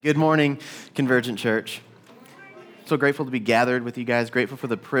Good morning, Convergent Church. So grateful to be gathered with you guys, grateful for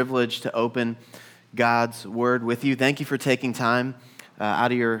the privilege to open God's Word with you. Thank you for taking time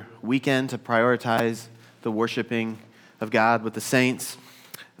out of your weekend to prioritize the worshiping of God with the saints.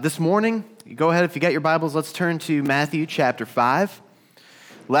 This morning, go ahead, if you got your Bibles, let's turn to Matthew chapter 5.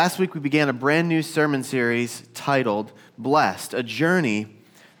 Last week, we began a brand new sermon series titled Blessed, a Journey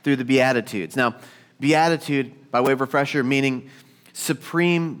Through the Beatitudes. Now, Beatitude, by way of refresher, meaning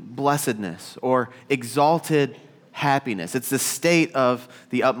supreme blessedness or exalted happiness. It's the state of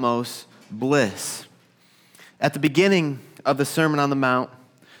the utmost bliss. At the beginning of the Sermon on the Mount,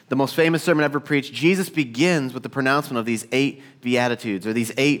 the most famous sermon ever preached, Jesus begins with the pronouncement of these 8 Beatitudes, or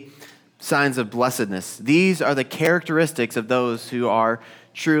these 8 signs of blessedness. These are the characteristics of those who are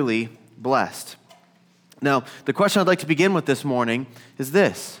truly blessed. Now, the question I'd like to begin with this morning is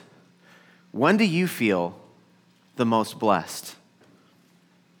this: when do you feel the most blessed?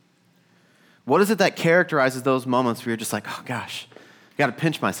 What is it that characterizes those moments where you're just like, oh gosh, I got to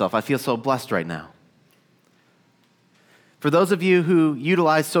pinch myself. I feel so blessed right now. For those of you who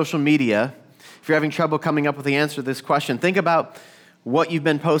utilize social media, if you're having trouble coming up with the answer to this question, think about what you've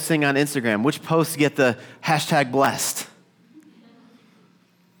been posting on Instagram. Which posts get the hashtag blessed?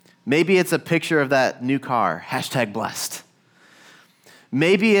 Maybe it's a picture of that new car, hashtag blessed.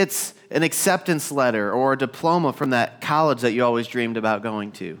 Maybe it's an acceptance letter or a diploma from that college that you always dreamed about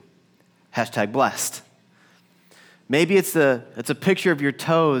going to. Hashtag blessed. Maybe it's a picture of your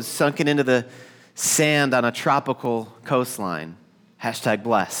toes sunken into the sand on a tropical coastline. Hashtag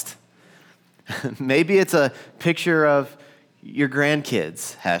blessed. Maybe it's a picture of your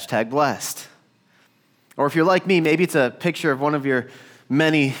grandkids. Hashtag blessed. Or if you're like me, maybe it's a picture of one of your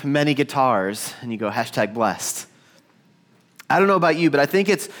many, many guitars, and you go hashtag blessed. I don't know about you, but I think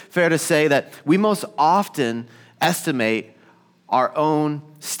it's fair to say that we most often estimate our own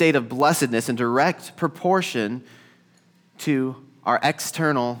state of blessedness in direct proportion to our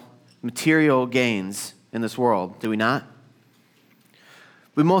external material gains in this world, do we not?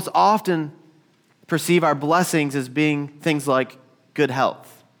 We most often perceive our blessings as being things like good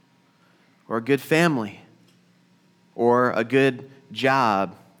health, or a good family, or a good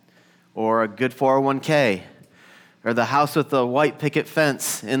job, or a good 401k, or the house with the white picket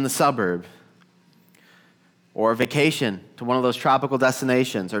fence in the suburb, or a vacation to one of those tropical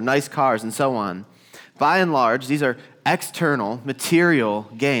destinations, or nice cars, and so on. By and large, these are external, material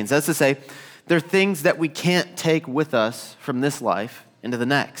gains. That's to say, they're things that we can't take with us from this life into the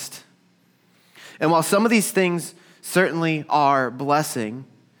next. And while some of these things certainly are a blessing,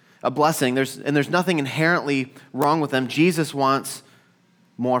 there's nothing inherently wrong with them, Jesus wants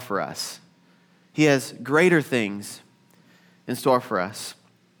more for us. He has greater things in store for us.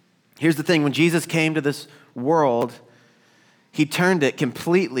 Here's the thing: when Jesus came to this world, he turned it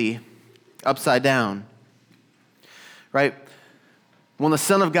completely upside down. Right? When the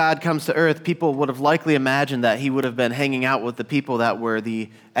Son of God comes to earth, people would have likely imagined that he would have been hanging out with the people that were the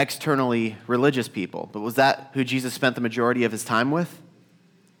externally religious people. But was that who Jesus spent the majority of his time with?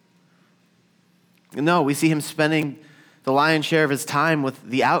 No, we see him spending the lion's share of his time with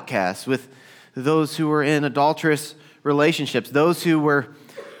the outcasts, with those who were in adulterous relationships, those who were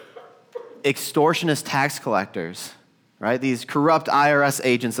extortionist tax collectors, right? These corrupt IRS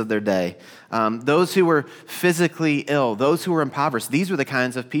agents of their day, those who were physically ill, those who were impoverished. These were the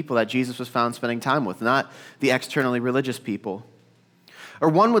kinds of people that Jesus was found spending time with, not the externally religious people. Or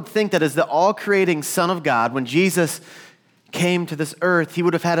one would think that as the all-creating Son of God, when Jesus came to this earth, he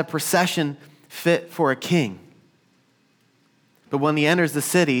would have had a procession fit for a king. But when he enters the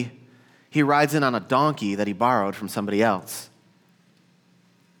city, he rides in on a donkey that he borrowed from somebody else.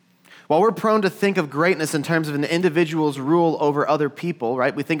 While we're prone to think of greatness in terms of an individual's rule over other people,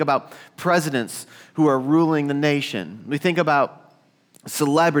 right? We think about presidents who are ruling the nation. We think about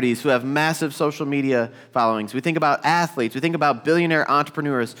celebrities who have massive social media followings. We think about athletes. We think about billionaire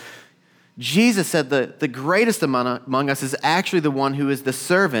entrepreneurs. Jesus said the greatest among us is actually the one who is the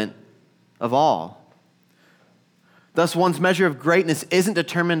servant of all. Thus, one's measure of greatness isn't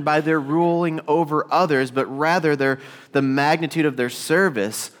determined by their ruling over others, but rather the magnitude of their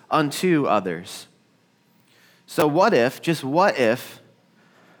service unto others. So just what if,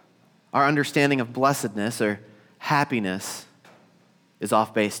 our understanding of blessedness or happiness is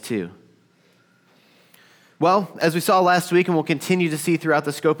off base too? Well, as we saw last week and we'll continue to see throughout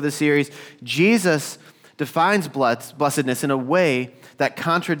the scope of the series, Jesus defines blessedness in a way that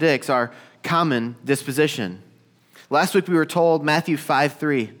contradicts our common disposition. Last week we were told, Matthew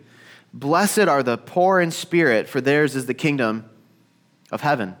 5:3, "Blessed are the poor in spirit, for theirs is the kingdom of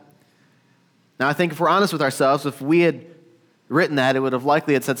heaven." Now, I think if we're honest with ourselves, if we had written that, it would have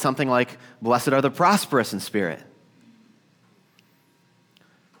likely had said something like, "Blessed are the prosperous in spirit."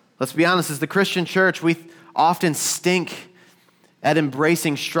 Let's be honest, as the Christian church, we often stink at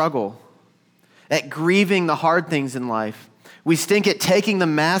embracing struggle, at grieving the hard things in life. We stink at taking the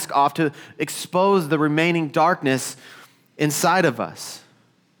mask off to expose the remaining darkness inside of us.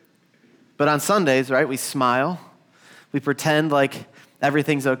 But on Sundays, right, we smile, we pretend like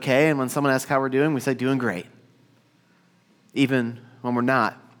everything's okay, and when someone asks how we're doing, we say, "Doing great," even when we're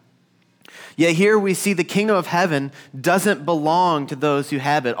not. Yet here we see the kingdom of heaven doesn't belong to those who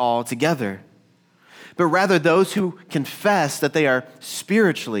have it all together, but rather those who confess that they are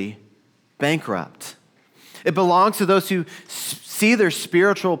spiritually bankrupt. It belongs to those who see their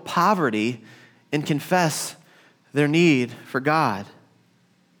spiritual poverty and confess their need for God.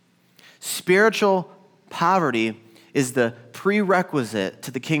 Spiritual poverty is the prerequisite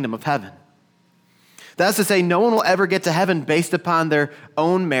to the kingdom of heaven. That's to say, no one will ever get to heaven based upon their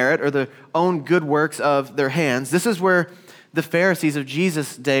own merit or their own good works of their hands. This is where the Pharisees of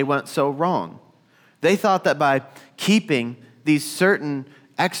Jesus' day went so wrong. They thought that by keeping these certain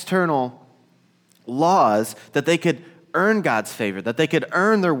external laws that they could earn God's favor, that they could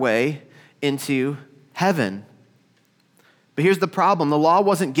earn their way into heaven. But here's the problem. The law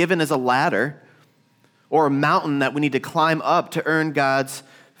wasn't given as a ladder or a mountain that we need to climb up to earn God's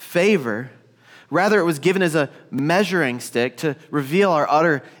favor. Rather, it was given as a measuring stick to reveal our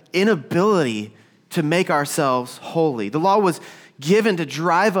utter inability to make ourselves holy. The law was given to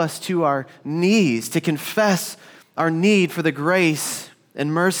drive us to our knees, to confess our need for the grace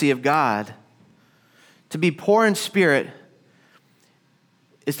and mercy of God. To be poor in spirit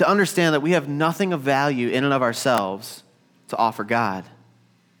is to understand that we have nothing of value in and of ourselves to offer God.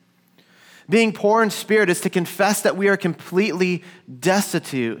 Being poor in spirit is to confess that we are completely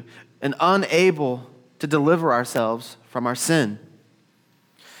destitute and unable to deliver ourselves from our sin.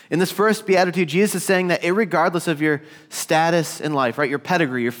 In this first beatitude, Jesus is saying that irregardless of your status in life, right, your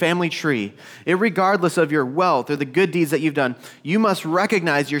pedigree, your family tree, irregardless of your wealth or the good deeds that you've done, you must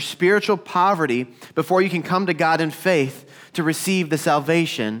recognize your spiritual poverty before you can come to God in faith to receive the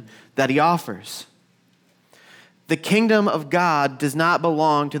salvation that he offers. The kingdom of God does not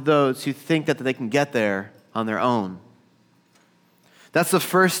belong to those who think that they can get there on their own. That's the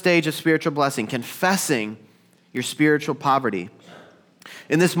first stage of spiritual blessing, confessing your spiritual poverty.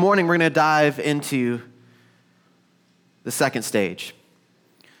 And this morning, we're going to dive into the second stage.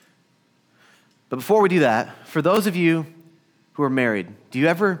 But before we do that, for those of you who are married, do you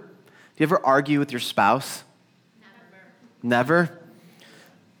ever argue with your spouse? Never?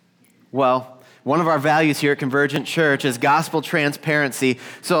 Well, one of our values here at Convergent Church is gospel transparency.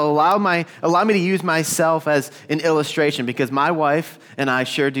 So allow me to use myself as an illustration, because my wife and I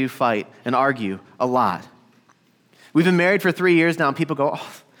sure do fight and argue a lot. We've been married for 3 years now, and people go, "Oh,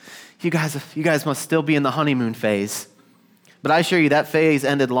 you guys must still be in the honeymoon phase." But I assure you, that phase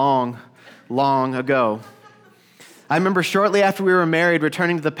ended long, long ago. I remember shortly after we were married,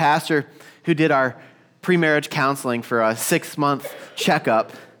 returning to the pastor who did our pre-marriage counseling for a 6-month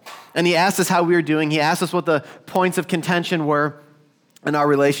checkup. And he asked us how we were doing. He asked us what the points of contention were in our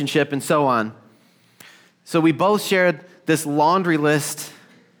relationship and so on. So we both shared this laundry list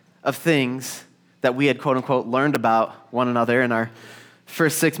of things that we had, quote unquote, learned about one another in our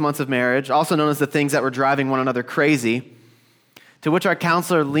first 6 months of marriage, also known as the things that were driving one another crazy, to which our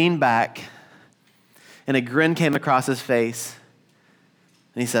counselor leaned back and a grin came across his face.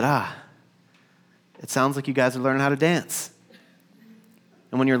 And he said, "It sounds like you guys are learning how to dance.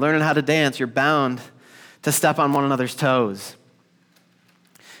 And when you're learning how to dance, you're bound to step on one another's toes."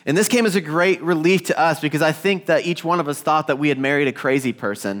 And this came as a great relief to us, because I think that each one of us thought that we had married a crazy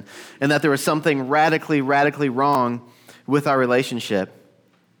person and that there was something radically, radically wrong with our relationship.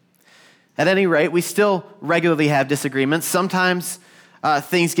 At any rate, we still regularly have disagreements. Sometimes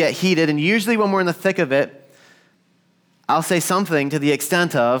things get heated, and usually when we're in the thick of it, I'll say something to the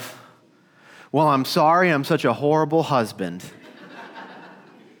extent of, "Well, I'm sorry I'm such a horrible husband."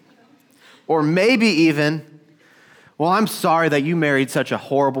 Or maybe even, "Well, I'm sorry that you married such a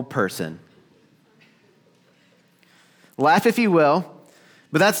horrible person." Laugh if you will,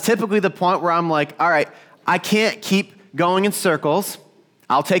 but that's typically the point where I'm like, all right, I can't keep going in circles.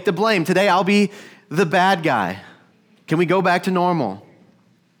 I'll take the blame. Today I'll be the bad guy. Can we go back to normal?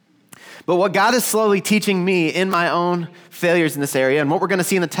 But what God is slowly teaching me in my own failures in this area, and what we're going to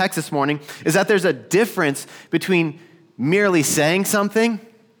see in the text this morning, is that there's a difference between merely saying something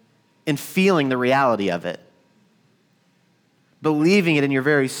and feeling the reality of it. Believing it in your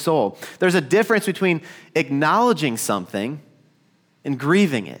very soul. There's a difference between acknowledging something and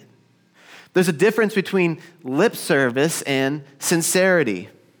grieving it. There's a difference between lip service and sincerity.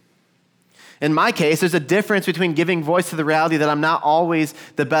 In my case, there's a difference between giving voice to the reality that I'm not always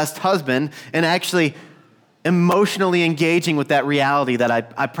the best husband and actually emotionally engaging with that reality that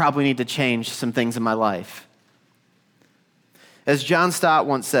I probably need to change some things in my life. As John Stott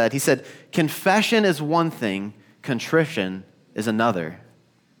once said, he said, confession is one thing, contrition is another.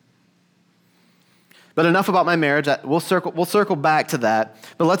 But enough about my marriage. We'll circle back to that.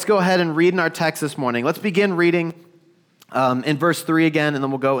 But let's go ahead and read in our text this morning. Let's begin reading in verse 3 again, and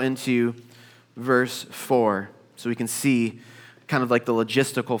then we'll go into verse 4 so we can see kind of like the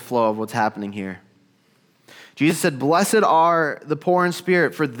logistical flow of what's happening here. Jesus said, "Blessed are the poor in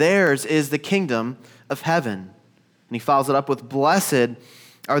spirit, for theirs is the kingdom of heaven." And he follows it up with, "Blessed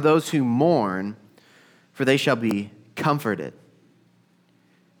are those who mourn, for they shall be comforted."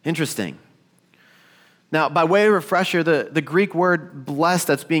 Interesting. Now, by way of refresher, the Greek word blessed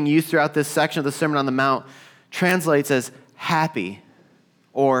that's being used throughout this section of the Sermon on the Mount translates as happy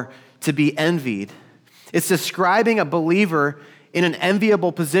or to be envied. It's describing a believer in an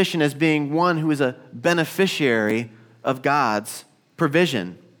enviable position as being one who is a beneficiary of God's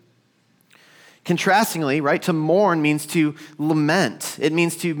provision. Contrastingly, right, to mourn means to lament. It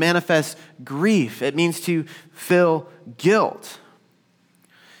means to manifest grief. It means to feel guilt.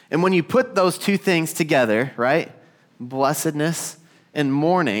 And when you put those two things together, right, blessedness and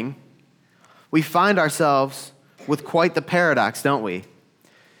mourning, we find ourselves with quite the paradox, don't we?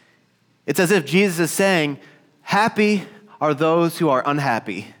 It's as if Jesus is saying, happy are those who are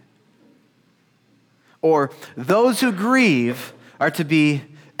unhappy. Or those who grieve are to be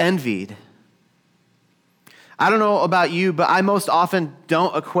envied. I don't know about you, but I most often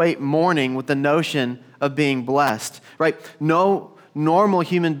don't equate mourning with the notion of being blessed, right? No normal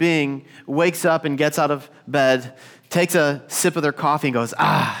human being wakes up and gets out of bed, takes a sip of their coffee and goes,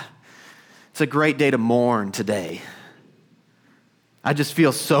 it's a great day to mourn today. I just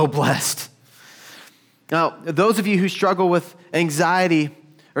feel so blessed. Now, those of you who struggle with anxiety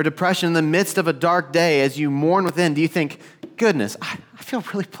or depression in the midst of a dark day as you mourn within, do you think, goodness, I feel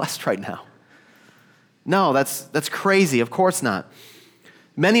really blessed right now? No, that's crazy. Of course not.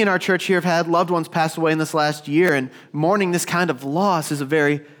 Many in our church here have had loved ones pass away in this last year, and mourning this kind of loss is a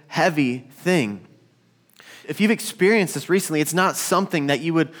very heavy thing. If you've experienced this recently, it's not something that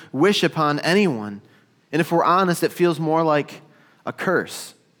you would wish upon anyone. And if we're honest, it feels more like a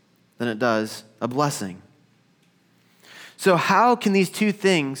curse than it does a blessing. So how can these two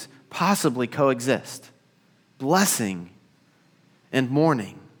things possibly coexist? Blessing and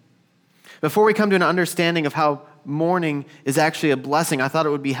mourning. Before we come to an understanding of how mourning is actually a blessing, I thought it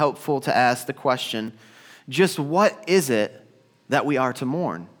would be helpful to ask the question, just what is it that we are to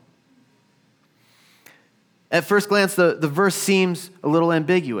mourn? At first glance, the verse seems a little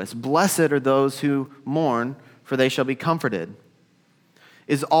ambiguous. Blessed are those who mourn, for they shall be comforted.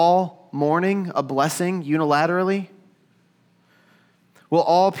 Is all mourning a blessing unilaterally? Will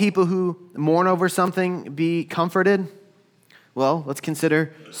all people who mourn over something be comforted? Well, let's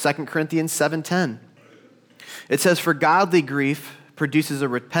consider 2 Corinthians 7:10. It says, "For godly grief produces a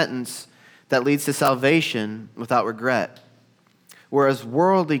repentance that leads to salvation without regret, whereas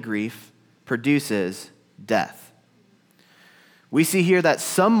worldly grief produces death." We see here that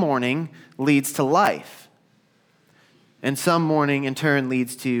some mourning leads to life, and some mourning in turn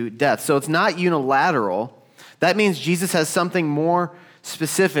leads to death. So it's not unilateral. That means Jesus has something more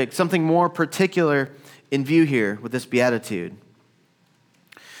specific, something more particular in view here with this beatitude.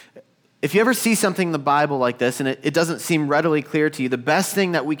 If you ever see something in the Bible like this and it doesn't seem readily clear to you, the best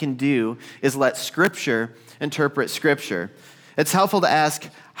thing that we can do is let Scripture interpret Scripture. It's helpful to ask,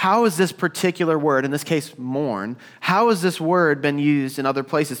 how is this particular word, in this case, mourn, how has this word been used in other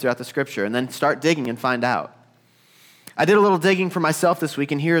places throughout the Scripture? And then start digging and find out. I did a little digging for myself this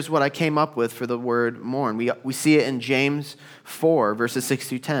week, and here's what I came up with for the word mourn. We see it in James 4, verses 6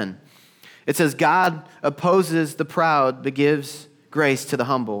 through 10. It says, "God opposes the proud, but gives grace to the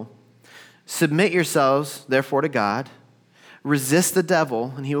humble. Submit yourselves, therefore, to God. Resist the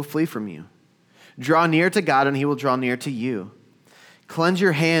devil, and he will flee from you. Draw near to God, and he will draw near to you. Cleanse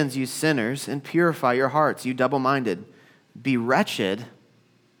your hands, you sinners, and purify your hearts, you double-minded. Be wretched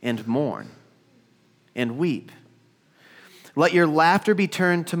and mourn and weep. Let your laughter be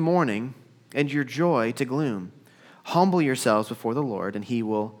turned to mourning and your joy to gloom. Humble yourselves before the Lord, and he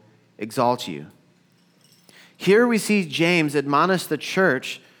will exalt you." Here we see James admonish the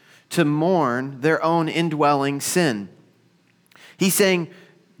church to mourn their own indwelling sin. He's saying,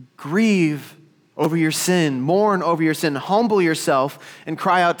 grieve over your sin, mourn over your sin, humble yourself, and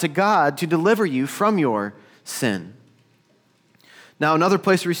cry out to God to deliver you from your sin. Now, another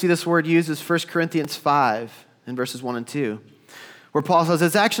place where we see this word used is 1 Corinthians 5 in verses 1 and 2, where Paul says,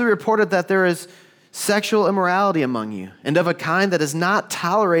 it's actually reported that there is sexual immorality among you, and of a kind that is not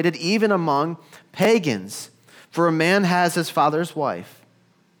tolerated even among pagans. For a man has his father's wife.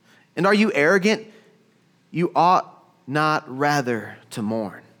 And are you arrogant? You ought not rather to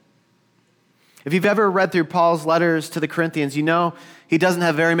mourn. If you've ever read through Paul's letters to the Corinthians, you know he doesn't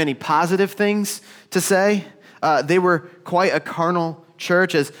have very many positive things to say. They were quite a carnal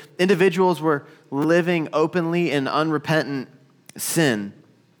church as individuals were living openly in unrepentant sin.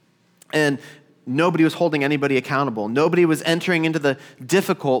 And nobody was holding anybody accountable. Nobody was entering into the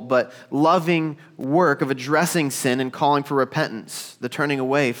difficult but loving work of addressing sin and calling for repentance, the turning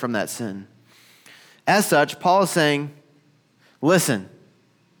away from that sin. As such, Paul is saying, listen,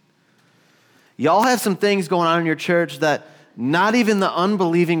 y'all have some things going on in your church that not even the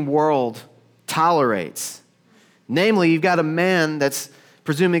unbelieving world tolerates. Namely, you've got a man that's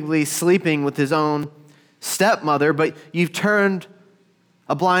presumably sleeping with his own stepmother, but you've turned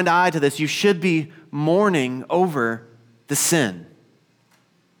a blind eye to this. You should be mourning over the sin.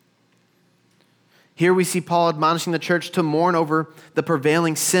 Here we see Paul admonishing the church to mourn over the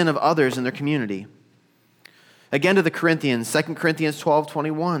prevailing sin of others in their community. Again to the Corinthians, 2 Corinthians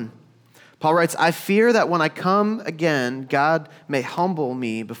 12:21. Paul writes, I fear that when I come again, God may humble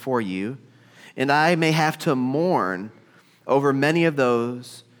me before you, and I may have to mourn over many of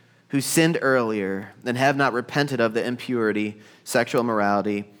those who sinned earlier and have not repented of the impurity, sexual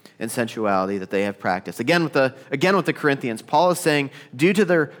immorality, and sensuality that they have practiced. Again with the Corinthians, Paul is saying, due to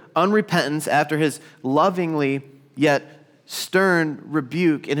their unrepentance after his lovingly yet stern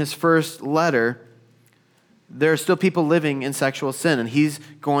rebuke in his first letter, there are still people living in sexual sin, and he's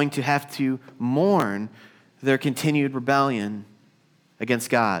going to have to mourn their continued rebellion against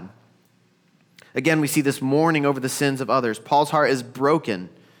God. Again, we see this mourning over the sins of others. Paul's heart is broken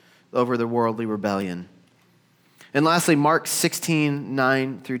over the worldly rebellion. And lastly, Mark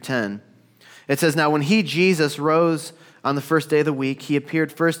 16:9-10. It says, Now when he, Jesus, rose on the first day of the week, he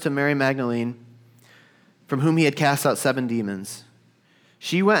appeared first to Mary Magdalene, from whom he had cast out 7 demons.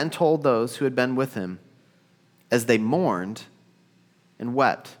 She went and told those who had been with him, as they mourned and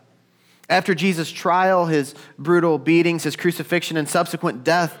wept. After Jesus' trial, his brutal beatings, his crucifixion, and subsequent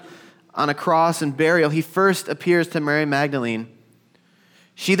death on a cross and burial, he first appears to Mary Magdalene.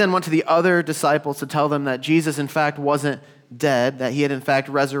 She then went to the other disciples to tell them that Jesus, in fact, wasn't dead, that he had, in fact,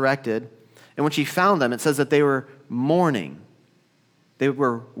 resurrected. And when she found them, it says that they were mourning. They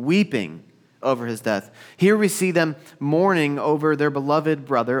were weeping over his death. Here we see them mourning over their beloved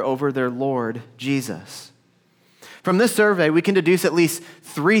brother, over their Lord Jesus. From this survey, we can deduce at least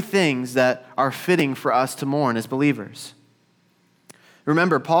 3 things that are fitting for us to mourn as believers.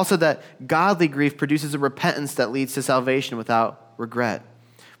 Remember, Paul said that godly grief produces a repentance that leads to salvation without regret.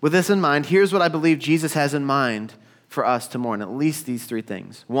 With this in mind, here's what I believe Jesus has in mind for us to mourn, at least these 3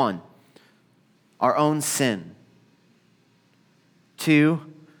 things. 1, our own sin. 2,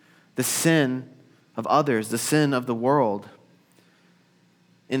 the sin of others, the sin of the world.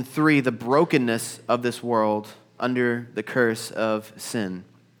 And 3, the brokenness of this world under the curse of sin.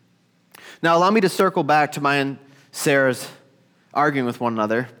 Now, allow me to circle back to mine and Sarah's arguing with one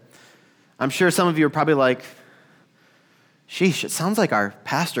another. I'm sure some of you are probably like, sheesh, it sounds like our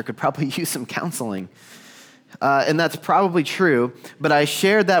pastor could probably use some counseling. And that's probably true, but I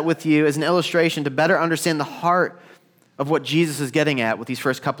shared that with you as an illustration to better understand the heart of what Jesus is getting at with these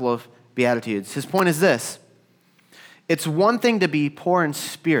first couple of Beatitudes. His point is this: it's one thing to be poor in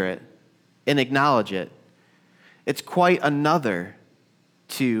spirit and acknowledge it. It's quite another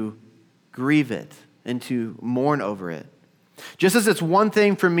to grieve it and to mourn over it. Just as it's one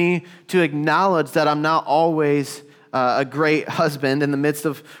thing for me to acknowledge that I'm not always a great husband in the midst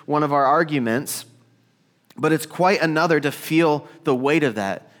of one of our arguments, but it's quite another to feel the weight of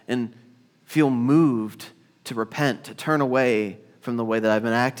that and feel moved to repent, to turn away from the way that I've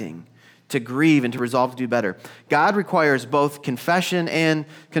been acting, to grieve and to resolve to do better. God requires both confession and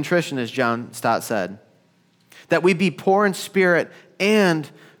contrition, as John Stott said. That we be poor in spirit and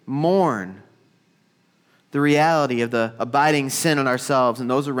mourn the reality of the abiding sin in ourselves and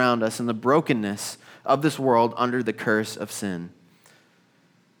those around us and the brokenness of this world under the curse of sin.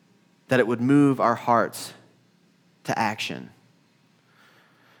 That it would move our hearts to action.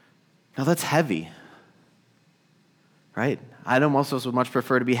 Now that's heavy, right? I know most of us would much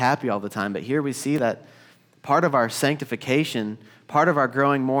prefer to be happy all the time, but here we see that part of our sanctification, part of our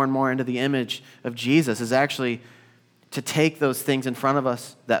growing more and more into the image of Jesus is actually to take those things in front of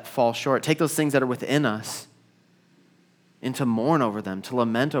us that fall short, take those things that are within us and to mourn over them, to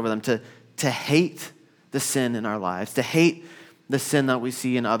lament over them, to hate the sin in our lives, to hate the sin that we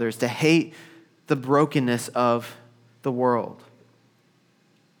see in others, to hate the brokenness of the world.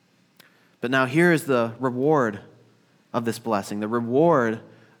 But now here is the reward of this blessing, the reward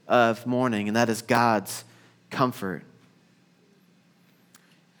of mourning, and that is God's comfort.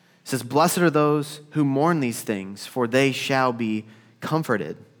 It says, "Blessed are those who mourn these things, for they shall be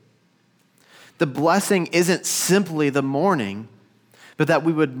comforted." The blessing isn't simply the mourning, but that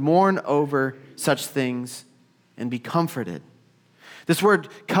we would mourn over such things and be comforted. This word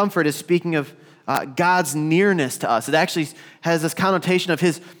comfort is speaking of God's nearness to us. It actually has this connotation of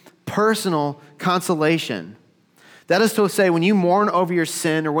his personal consolation. That is to say, when you mourn over your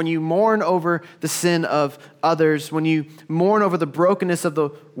sin, or when you mourn over the sin of others, when you mourn over the brokenness of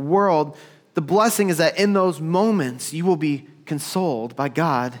the world, the blessing is that in those moments you will be consoled by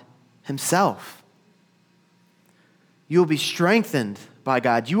God himself. You will be strengthened by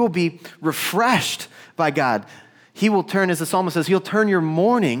God. You will be refreshed by God. He will turn, as the psalmist says, he'll turn your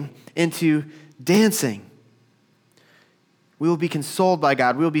mourning into dancing. We will be consoled by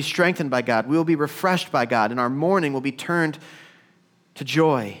God. We will be strengthened by God. We will be refreshed by God. And our mourning will be turned to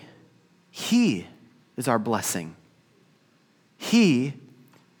joy. He is our blessing. He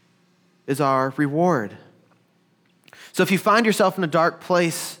is our reward. So if you find yourself in a dark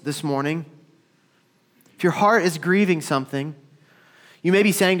place this morning, if your heart is grieving something, you may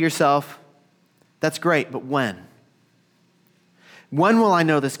be saying to yourself, that's great, but when? When will I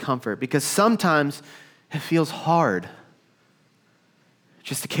know this comfort? Because sometimes it feels hard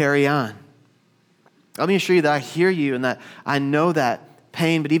just to carry on. Let me assure you that I hear you and that I know that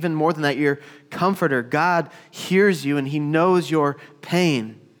pain, but even more than that, your comforter, God, hears you and he knows your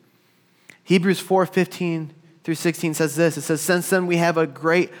pain. Hebrews 4:15 through 16 says this. It says, "Since then we have a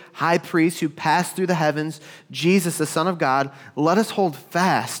great high priest who passed through the heavens, Jesus, the Son of God. Let us hold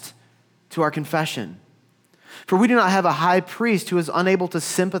fast to our confession. For we do not have a high priest who is unable to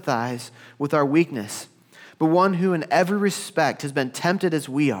sympathize with our weakness, but one who in every respect has been tempted as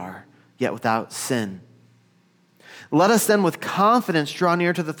we are, yet without sin. Let us then with confidence draw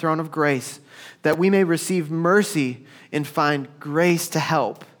near to the throne of grace, that we may receive mercy and find grace to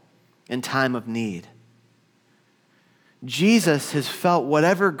help in time of need." Jesus has felt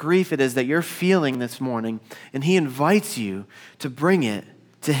whatever grief it is that you're feeling this morning, and he invites you to bring it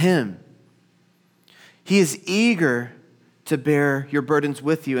to him. He is eager to bear your burdens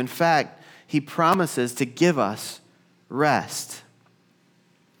with you. In fact, he promises to give us rest.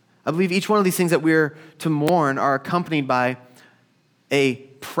 I believe each one of these things that we're to mourn are accompanied by a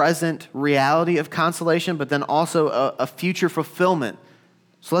present reality of consolation, but then also a future fulfillment.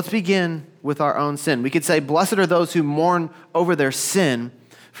 So let's begin with our own sin. We could say, "Blessed are those who mourn over their sin,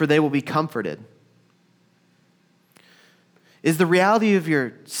 for they will be comforted." Is the reality of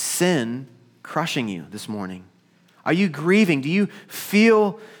your sin crushing you this morning? Are you grieving? Do you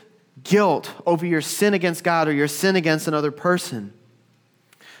feel guilt over your sin against God or your sin against another person?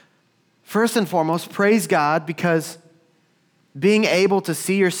 First and foremost, praise God, because being able to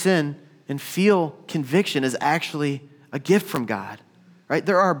see your sin and feel conviction is actually a gift from God, right?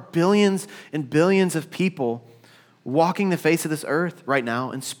 There are billions and billions of people walking the face of this earth right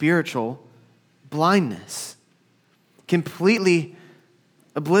now in spiritual blindness, completely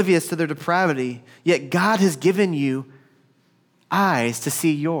oblivious to their depravity, yet God has given you eyes to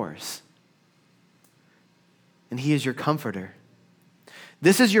see yours. And he is your comforter.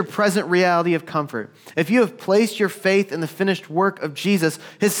 This is your present reality of comfort. If you have placed your faith in the finished work of Jesus,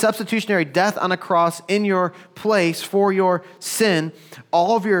 his substitutionary death on a cross in your place for your sin,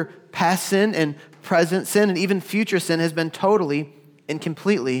 all of your past sin and present sin and even future sin has been totally and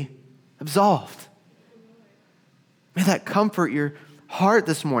completely absolved. May that comfort your heart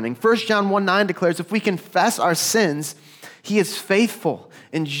this morning. 1 John 1:9 declares, if we confess our sins, he is faithful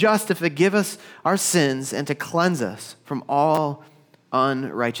and just to forgive us our sins and to cleanse us from all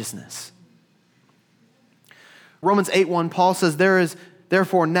unrighteousness. Romans 8:1, Paul says, there is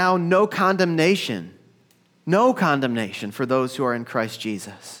therefore now no condemnation for those who are in Christ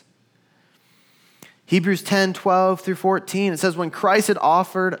Jesus. Hebrews 10:12 through 14, it says, when Christ had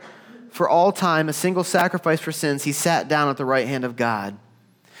offered for all time a single sacrifice for sins, he sat down at the right hand of God,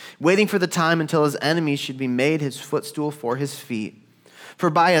 waiting for the time until his enemies should be made his footstool for his feet. For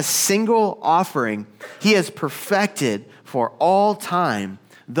by a single offering, he has perfected for all time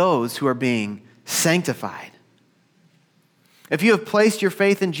those who are being sanctified. If you have placed your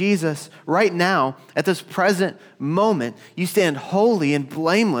faith in Jesus right now, at this present moment, you stand holy and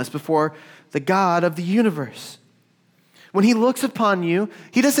blameless before the God of the universe. When he looks upon you,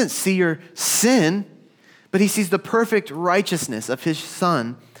 he doesn't see your sin, but he sees the perfect righteousness of his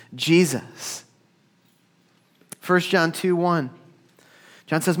Son, Jesus. 1 John 2:1,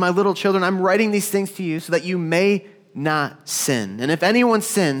 John says, "My little children, I'm writing these things to you so that you may not sin. And if anyone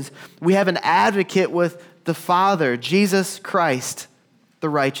sins, we have an advocate with the Father, Jesus Christ, the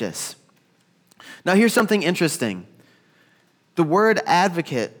righteous." Now here's something interesting. The word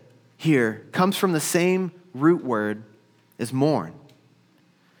advocate here comes from the same root word as mourn.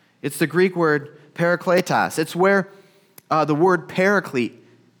 It's the Greek word parakletos. It's where the word paraclete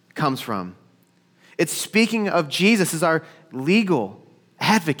comes from. It's speaking of Jesus as our legal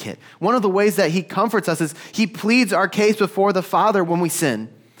advocate. One of the ways that he comforts us is he pleads our case before the Father when we sin.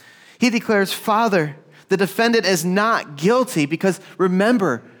 He declares, "Father, the defendant is not guilty because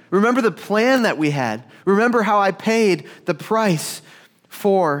remember the plan that we had. Remember how I paid the price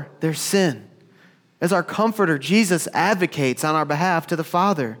for their sin." As our comforter, Jesus advocates on our behalf to the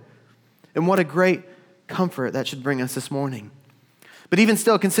Father. And what a great comfort that should bring us this morning. But even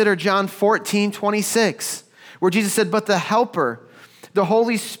still, consider John 14:26, where Jesus said, "But the Helper, the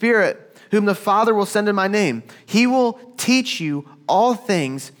Holy Spirit, whom the Father will send in my name, he will teach you all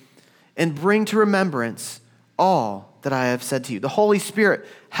things and bring to remembrance all that I have said to you." The Holy Spirit,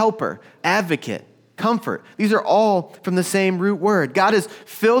 helper, advocate, comfort. These are all from the same root word. God has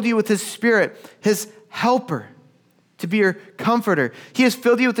filled you with his Spirit, his helper, to be your comforter. He has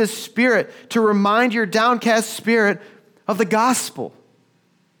filled you with his Spirit to remind your downcast spirit of the gospel.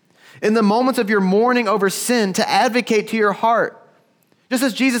 In the moments of your mourning over sin, to advocate to your heart, just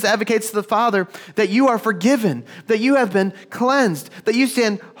as Jesus advocates to the Father that you are forgiven, that you have been cleansed, that you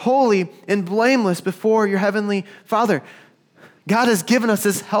stand holy and blameless before your heavenly Father. God has given us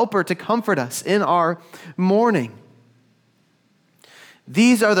this helper to comfort us in our mourning.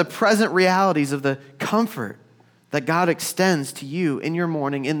 These are the present realities of the comfort that God extends to you in your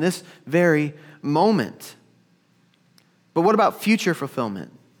mourning in this very moment. But what about future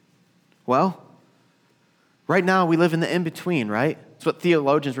fulfillment? Well, right now we live in the in-between, right? It's what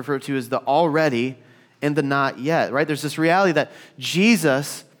theologians refer to as the already and the not yet, right? There's this reality that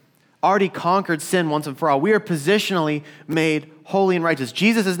Jesus already conquered sin once and for all. We are positionally made holy and righteous.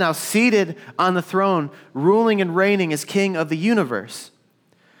 Jesus is now seated on the throne, ruling and reigning as King of the universe.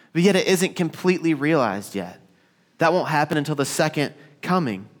 But yet it isn't completely realized yet. That won't happen until the second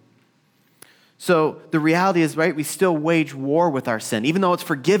coming. So the reality is, right, we still wage war with our sin. Even though it's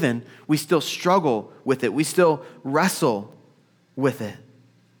forgiven, we still struggle with it. We still wrestle with it.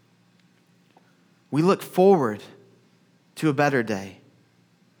 We look forward to a better day.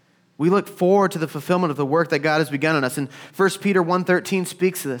 We look forward to the fulfillment of the work that God has begun in us. And 1 Peter 1:13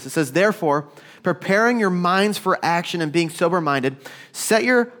 speaks to this. It says, "Therefore, preparing your minds for action and being sober-minded, set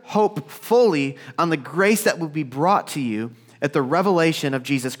your hope fully on the grace that will be brought to you at the revelation of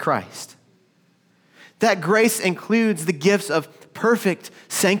Jesus Christ." That grace includes the gifts of perfect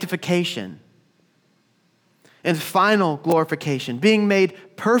sanctification and final glorification, being made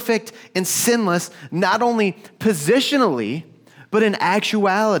perfect and sinless, not only positionally, but in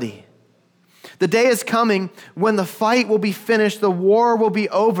actuality. The day is coming when the fight will be finished, the war will be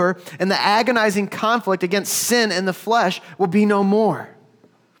over, and the agonizing conflict against sin and the flesh will be no more.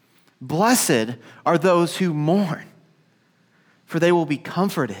 Blessed are those who mourn, for they will be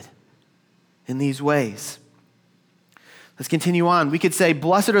comforted in these ways. Let's continue on. We could say,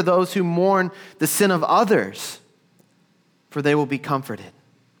 blessed are those who mourn the sin of others, for they will be comforted.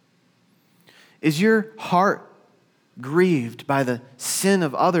 Is your heart grieved by the sin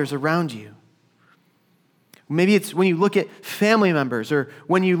of others around you? Maybe it's when you look at family members or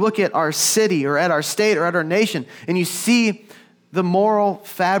when you look at our city or at our state or at our nation and you see the moral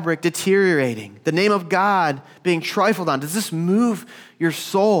fabric deteriorating, the name of God being trifled on. Does this move your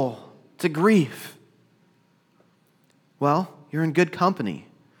soul to grief? Well, you're in good company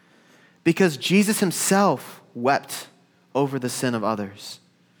because Jesus himself wept over the sin of others,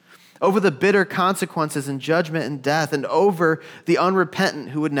 over the bitter consequences and judgment and death, and over the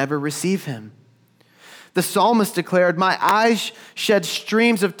unrepentant who would never receive him. The psalmist declared, "My eyes shed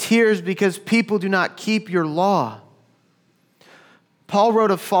streams of tears because people do not keep your law." Paul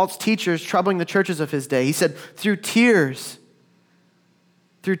wrote of false teachers troubling the churches of his day. He said, through tears,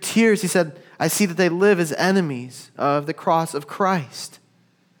 he said, "I see that they live as enemies of the cross of Christ."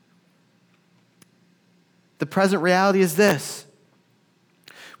 The present reality is this.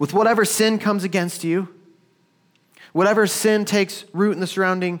 With whatever sin comes against you, whatever sin takes root in the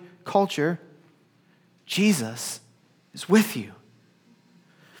surrounding culture, Jesus is with you.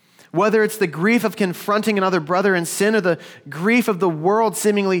 Whether it's the grief of confronting another brother in sin or the grief of the world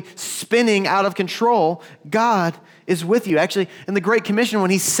seemingly spinning out of control, God is with you. Actually, in the Great Commission,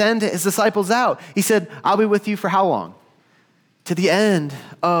 when he sent his disciples out, he said, "I'll be with you for how long? To the end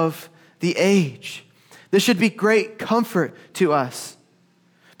of the age." This should be great comfort to us.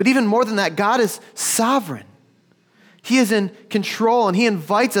 But even more than that, God is sovereign. He is in control, and he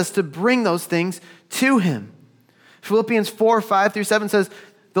invites us to bring those things to him. Philippians 4:5-7 says,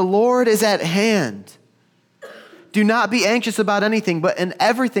 "The Lord is at hand. Do not be anxious about anything, but in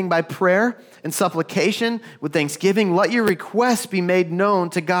everything by prayer and supplication with thanksgiving, let your requests be made known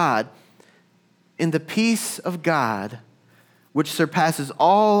to God. In the peace of God, which surpasses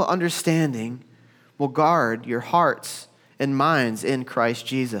all understanding, will guard your hearts and minds in Christ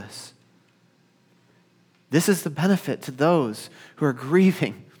Jesus." This is the benefit to those who are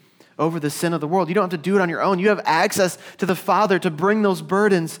grieving over the sin of the world. You don't have to do it on your own. You have access to the Father to bring those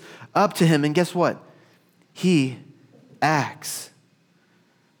burdens up to him. And guess what? He acts.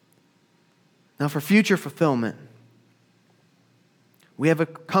 Now, for future fulfillment, we have a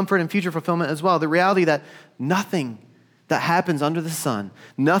comfort in future fulfillment as well. The reality that nothing that happens under the sun,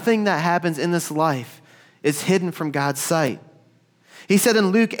 nothing that happens in this life is hidden from God's sight. He said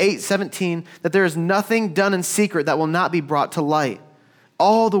in Luke 8:17 that there is nothing done in secret that will not be brought to light.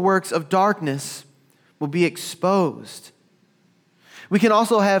 All the works of darkness will be exposed. We can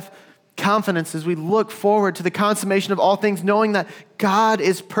also have confidence as we look forward to the consummation of all things, knowing that God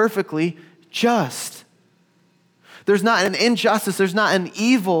is perfectly just. There's not an injustice, there's not an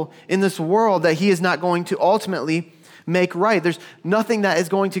evil in this world that he is not going to ultimately make right. There's nothing that is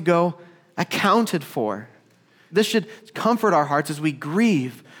going to go accounted for. This should comfort our hearts as we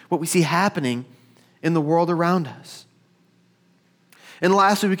grieve what we see happening in the world around us. And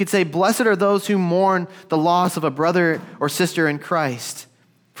lastly, we could say, blessed are those who mourn the loss of a brother or sister in Christ,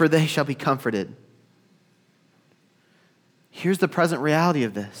 for they shall be comforted. Here's the present reality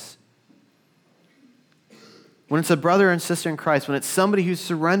of this. When it's a brother and sister in Christ, when it's somebody who's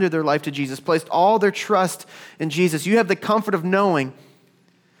surrendered their life to Jesus, placed all their trust in Jesus, you have the comfort of knowing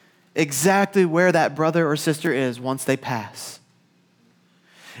exactly where that brother or sister is once they pass.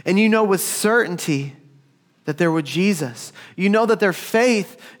 And you know with certainty that they're with Jesus. You know that their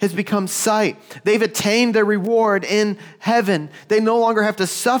faith has become sight. They've attained their reward in heaven. They no longer have to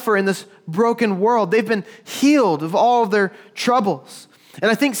suffer in this broken world. They've been healed of all of their troubles. And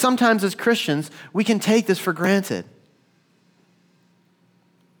I think sometimes as Christians, we can take this for granted.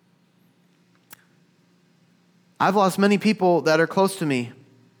 I've lost many people that are close to me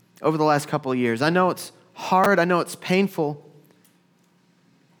over the last couple of years. I know it's hard. I know it's painful.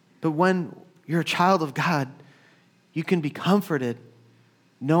 But when you're a child of God, you can be comforted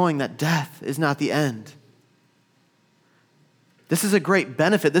knowing that death is not the end. This is a great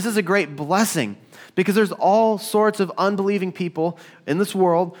benefit. This is a great blessing because there's all sorts of unbelieving people in this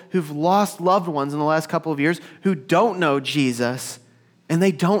world who've lost loved ones in the last couple of years who don't know Jesus, and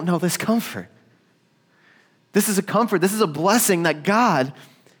they don't know this comfort. This is a comfort. This is a blessing that God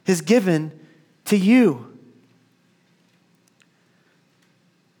has given to you.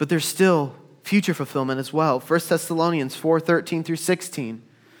 But there's still future fulfillment as well. 1 Thessalonians 4:13-16.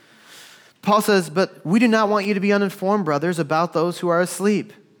 Paul says, "But we do not want you to be uninformed, brothers, about those who are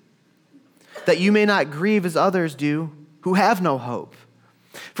asleep, that you may not grieve as others do, who have no hope.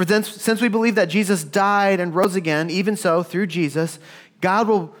 For since we believe that Jesus died and rose again, even so, through Jesus, God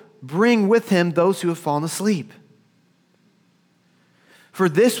will bring with him those who have fallen asleep. For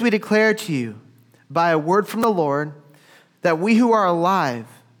this we declare to you by a word from the Lord, that we who are alive,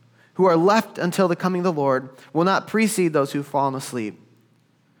 who are left until the coming of the Lord, will not precede those who have fallen asleep.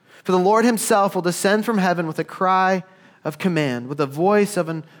 For the Lord himself will descend from heaven with a cry of command, with the voice of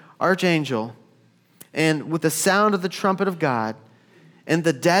an archangel, and with the sound of the trumpet of God, and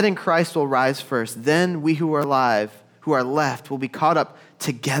the dead in Christ will rise first. Then we who are alive, who are left, will be caught up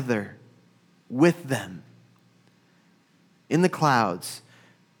together with them in the clouds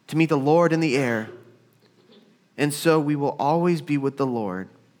to meet the Lord in the air. And so we will always be with the Lord.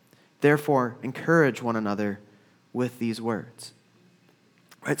 Therefore, encourage one another with these words."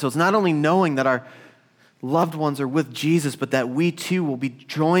 Right? So it's not only knowing that our loved ones are with Jesus, but that we too will be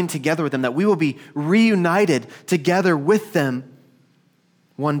joined together with them, that we will be reunited together with them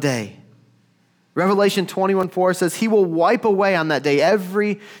one day. Revelation 21:4 says, "He will wipe away on that day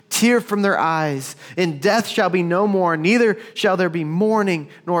every tear from their eyes, and death shall be no more, neither shall there be mourning,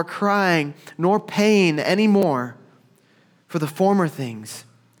 nor crying, nor pain anymore, for the former things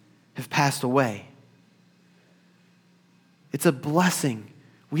have passed away." It's a blessing.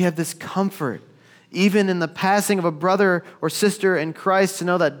 We have this comfort, even in the passing of a brother or sister in Christ, to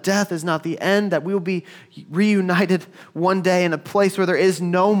know that death is not the end, that we will be reunited one day in a place where there is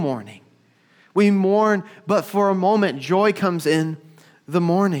no mourning. We mourn, but for a moment, joy comes in the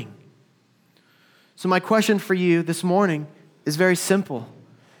morning. So my question for you this morning is very simple.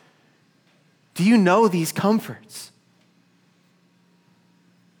 Do you know these comforts?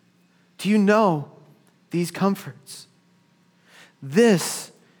 Do you know these comforts?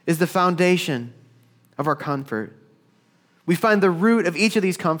 This is the foundation of our comfort. We find the root of each of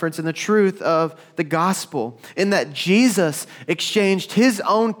these comforts in the truth of the gospel, in that Jesus exchanged his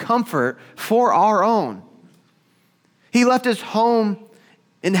own comfort for our own. He left his home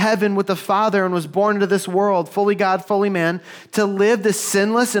in heaven with the Father and was born into this world, fully God, fully man, to live the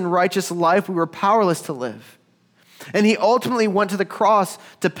sinless and righteous life we were powerless to live. And he ultimately went to the cross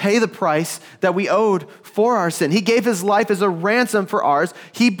to pay the price that we owed for our sin. He gave his life as a ransom for ours.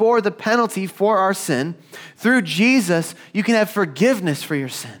 He bore the penalty for our sin. Through Jesus, you can have forgiveness for your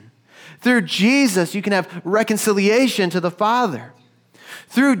sin. Through Jesus, you can have reconciliation to the Father.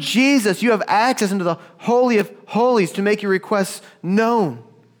 Through Jesus, you have access into the Holy of Holies to make your requests known.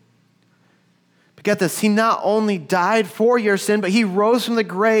 But get this, he not only died for your sin, but he rose from the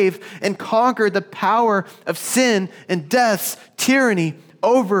grave and conquered the power of sin and death's tyranny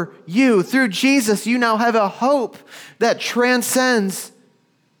over you. Through Jesus, you now have a hope that transcends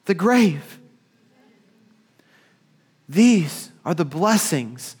the grave. These are the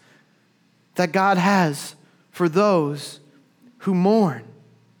blessings that God has for those who mourn.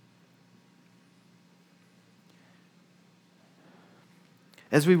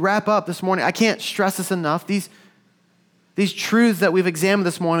 As we wrap up this morning, I can't stress this enough. These truths that we've examined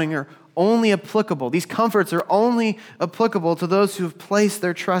this morning are only applicable. These comforts are only applicable to those who have placed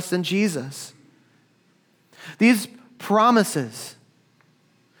their trust in Jesus. These promises,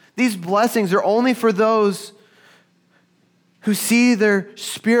 these blessings are only for those who see their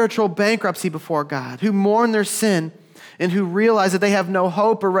spiritual bankruptcy before God, who mourn their sin, and who realize that they have no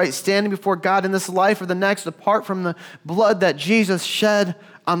hope or right standing before God in this life or the next apart from the blood that Jesus shed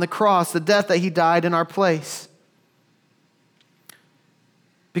on the cross, the death that he died in our place.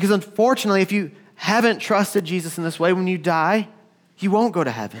 Because unfortunately, if you haven't trusted Jesus in this way, when you die, you won't go to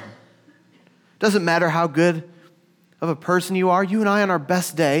heaven. Doesn't matter how good of a person you are, you and I on our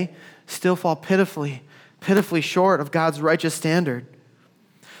best day still fall pitifully short of God's righteous standard.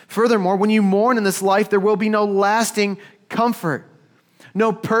 Furthermore, when you mourn in this life, there will be no lasting comfort.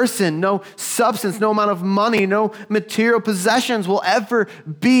 No person, no substance, no amount of money, no material possessions will ever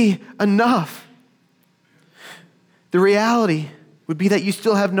be enough. The reality would be that you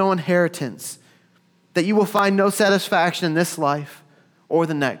still have no inheritance, that you will find no satisfaction in this life or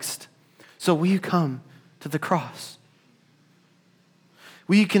the next. So will you come to the cross?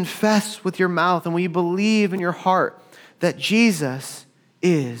 Will you confess with your mouth and will you believe in your heart that Jesus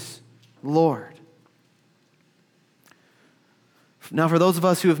is Lord? Now, for those of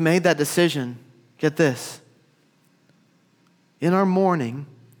us who have made that decision, get this. In our mourning,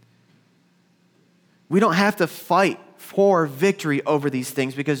 we don't have to fight for victory over these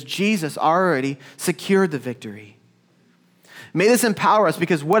things because Jesus already secured the victory. May this empower us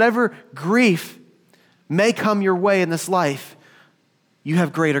because whatever grief may come your way in this life, you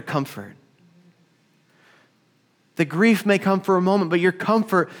have greater comfort. The grief may come for a moment, but your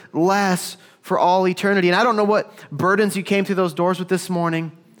comfort lasts for all eternity. And I don't know what burdens you came through those doors with this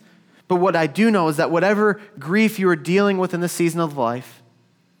morning, but what I do know is that whatever grief you are dealing with in this season of life,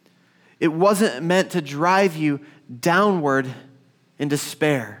 it wasn't meant to drive you downward in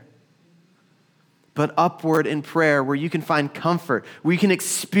despair, but upward in prayer where you can find comfort, where you can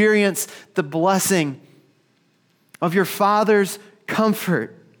experience the blessing of your Father's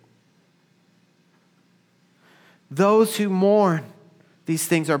comfort. Those who mourn these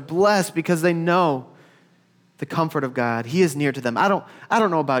things are blessed because they know the comfort of God. He is near to them. I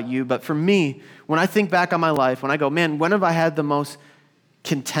don't know about you, but for me, when I think back on my life, when I go, man, when have I had the most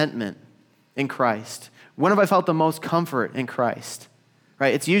contentment in Christ? When have I felt the most comfort in Christ?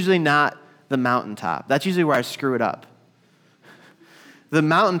 Right? It's usually not the mountaintop. That's usually where I screw it up. The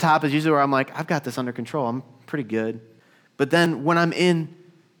mountaintop is usually where I'm like, I've got this under control. I'm pretty good. But then when I'm in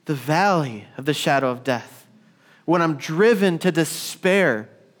the valley of the shadow of death, when I'm driven to despair,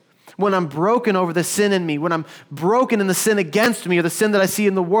 when I'm broken over the sin in me, when I'm broken in the sin against me or the sin that I see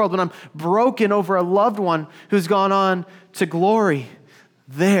in the world, when I'm broken over a loved one who's gone on to glory,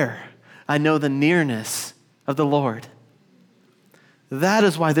 there I know the nearness of the Lord. That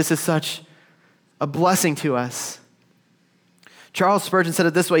is why this is such a blessing to us. Charles Spurgeon said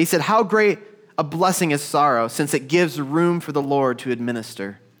it this way. He said, "How great a blessing is sorrow, since it gives room for the Lord to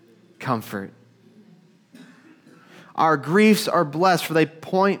administer comfort." Our griefs are blessed, for they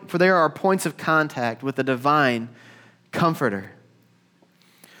are our points of contact with the divine comforter.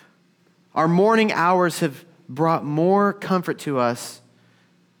 Our mourning hours have brought more comfort to us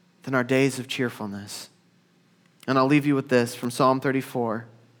than our days of cheerfulness. And I'll leave you with this from Psalm 34.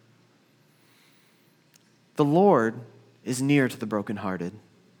 The Lord is near to the brokenhearted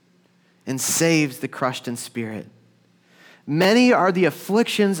and saves the crushed in spirit. Many are the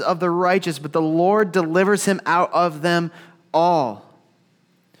afflictions of the righteous, but the Lord delivers him out of them all.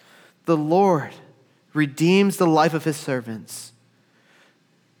 The Lord redeems the life of his servants.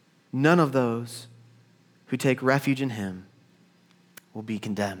 None of those who take refuge in him will be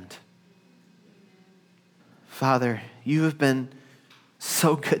condemned. Father, you have been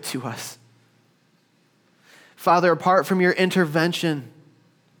so good to us. Father, apart from your intervention,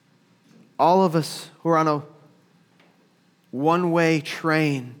 all of us who are on a one-way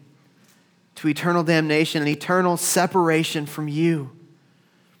train to eternal damnation and eternal separation from you.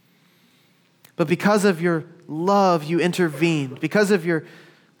 But because of your love, you intervened. Because of your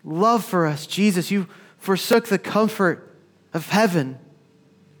love for us, Jesus, you forsook the comfort of heaven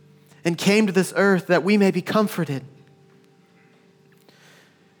and came to this earth that we may be comforted.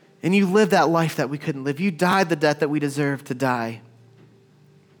 And you lived that life that we couldn't live. You died the death that we deserved to die.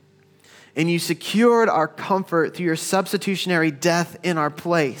 And you secured our comfort through your substitutionary death in our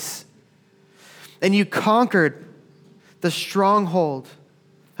place. And you conquered the stronghold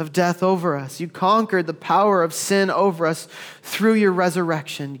of death over us. You conquered the power of sin over us through your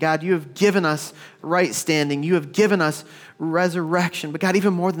resurrection. God, you have given us right standing. You have given us resurrection. But God,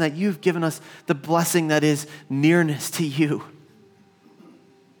 even more than that, you've given us the blessing that is nearness to you.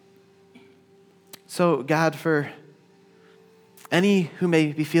 So God, for any who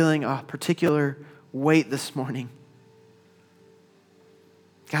may be feeling a particular weight this morning,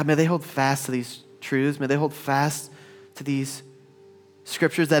 God, may they hold fast to these truths. May they hold fast to these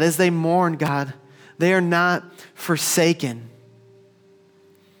scriptures, that as they mourn, God, they are not forsaken.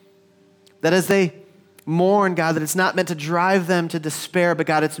 That as they mourn, God, that it's not meant to drive them to despair, but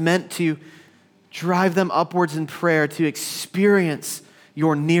God, it's meant to drive them upwards in prayer, to experience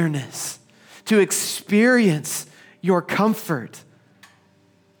your nearness, to experience your comfort.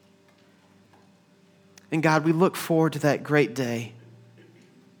 And God, we look forward to that great day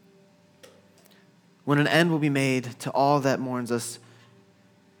when an end will be made to all that mourns us,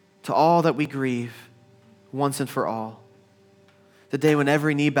 to all that we grieve once and for all. The day when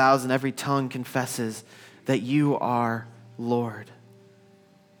every knee bows and every tongue confesses that you are Lord.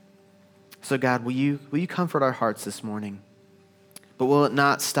 So God, will you comfort our hearts this morning? But will it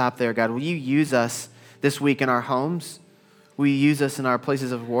not stop there, God? Will you use us this week in our homes? Will you use us in our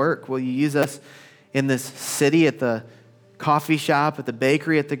places of work? Will you use us in this city, at the coffee shop, at the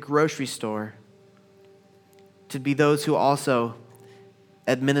bakery, at the grocery store, to be those who also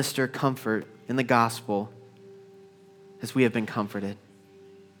administer comfort in the gospel as we have been comforted?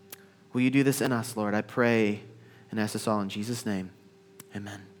 Will you do this in us, Lord? I pray and ask this all in Jesus' name.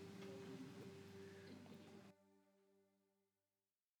 Amen.